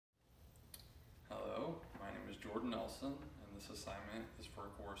Jordan Nelson, and this assignment is for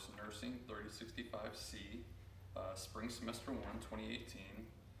course Nursing 3065C, Spring Semester 1, 2018.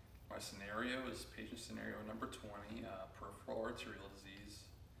 My scenario is patient scenario number 20, peripheral arterial disease.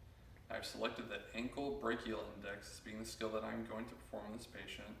 I've selected the ankle brachial index as being the skill that I'm going to perform on this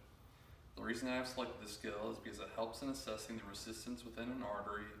patient. The reason I have selected this skill is because it helps in assessing the resistance within an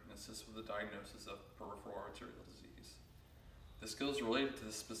artery and assists with the diagnosis of peripheral arterial disease. The skill is related to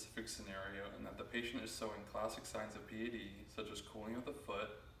this specific scenario in that the patient is showing classic signs of PAD, such as cooling of the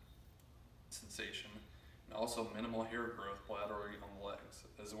foot, sensation, and also minimal hair growth laterally on the legs,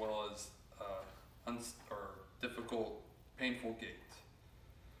 as well as difficult, painful gait.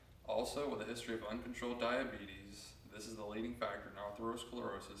 Also, with a history of uncontrolled diabetes, this is the leading factor in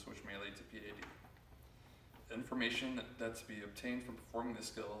atherosclerosis, which may lead to PAD. The information that's to be obtained from performing this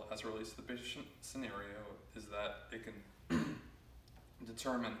skill as it relates to the patient scenario is that it can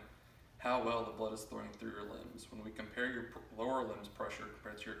determine how well the blood is flowing through your limbs. When we compare your lower limbs pressure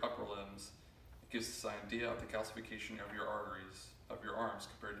compared to your upper limbs, it gives us an idea of the calcification of your arteries, of your arms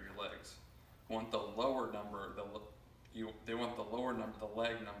compared to your legs. We want the lower number, they want the lower number, the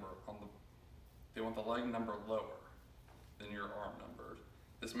leg number they want the leg number lower than your arm number.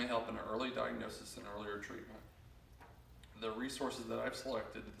 This may help in an early diagnosis and earlier treatment. The resources that I've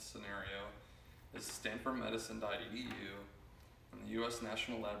selected in this scenario is stanfordmedicine.edu and the U.S.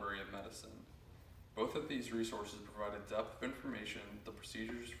 National Library of Medicine. Both of these resources provide a depth of information, the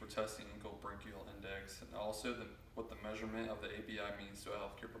procedures for testing ankle brachial index, and also what the measurement of the ABI means to a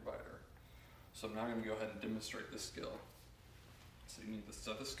healthcare provider. So I'm now going to go ahead and demonstrate this skill. So you need the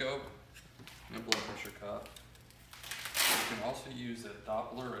stethoscope and a blood pressure cuff. You can also use a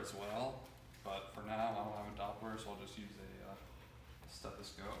Doppler as well, but for now I don't have a Doppler, so I'll just use a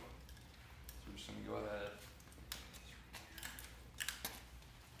stethoscope. So we're just going to go ahead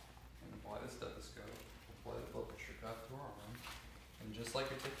and apply the stethoscope, apply the blood pressure cuff to our arm, and just like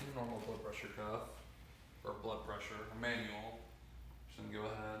you're taking a normal blood pressure cuff, or blood pressure, a manual, just going to go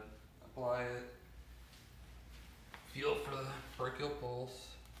ahead, apply it, feel for the brachial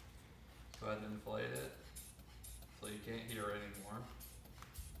pulse, go ahead and inflate it so you can't hear it anymore,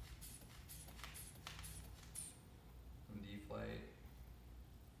 and deflate,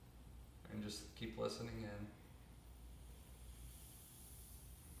 and just keep listening in.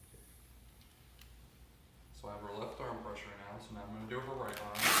 So I have our left arm pressure now, so now I'm going to do our right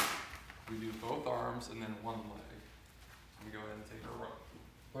arm. We do both arms and then one leg. Let me go ahead and take our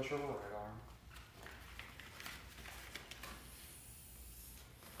pressure of our right arm.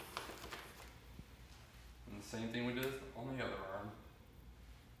 And the same thing we did on the other arm.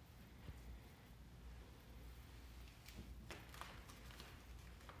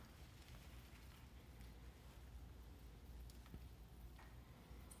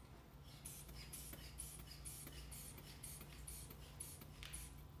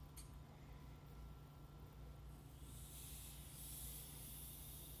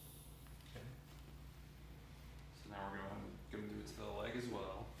 Now we're going to do it to the leg as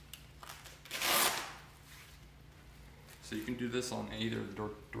well. So you can do this on either the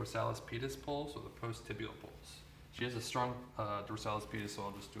dorsalis pedis pulse or the post-tibial pulse. She has a strong dorsalis pedis, so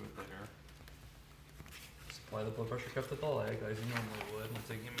I'll just do it there. Just apply the blood pressure cuff to the leg as you normally would. I'm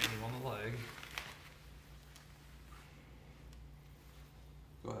taking a manual on the leg.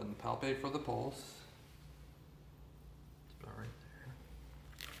 Go ahead and palpate for the pulse. It's about right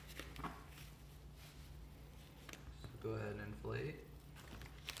there. Go ahead and inflate.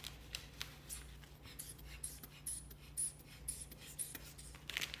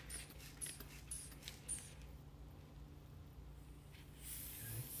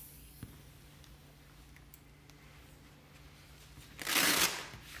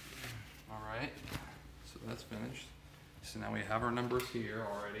 All right, so that's finished. So now we have our numbers here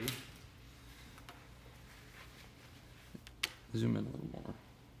already. Zoom in a little more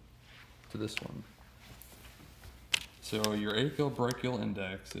to this one. So your ankle brachial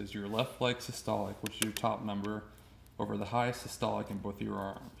index is your left leg systolic, which is your top number, over the highest systolic in both of your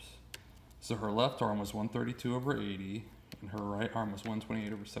arms. So her left arm was 132/80, and her right arm was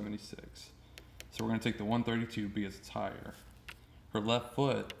 128/76. So we're going to take the 132 because it's higher. Her left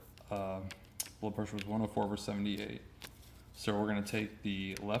foot blood pressure was 104/78. So we're going to take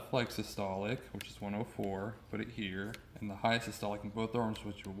the left leg systolic, which is 104, put it here, and the highest systolic in both arms,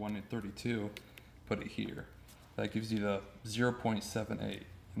 which are 132, put it here. That gives you the 0.78.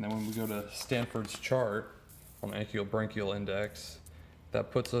 And then when we go to Stanford's chart on ankle brachial index,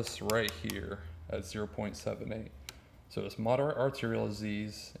 that puts us right here at 0.78. So it's moderate arterial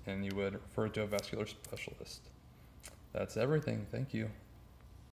disease, and you would refer to a vascular specialist. That's everything. Thank you.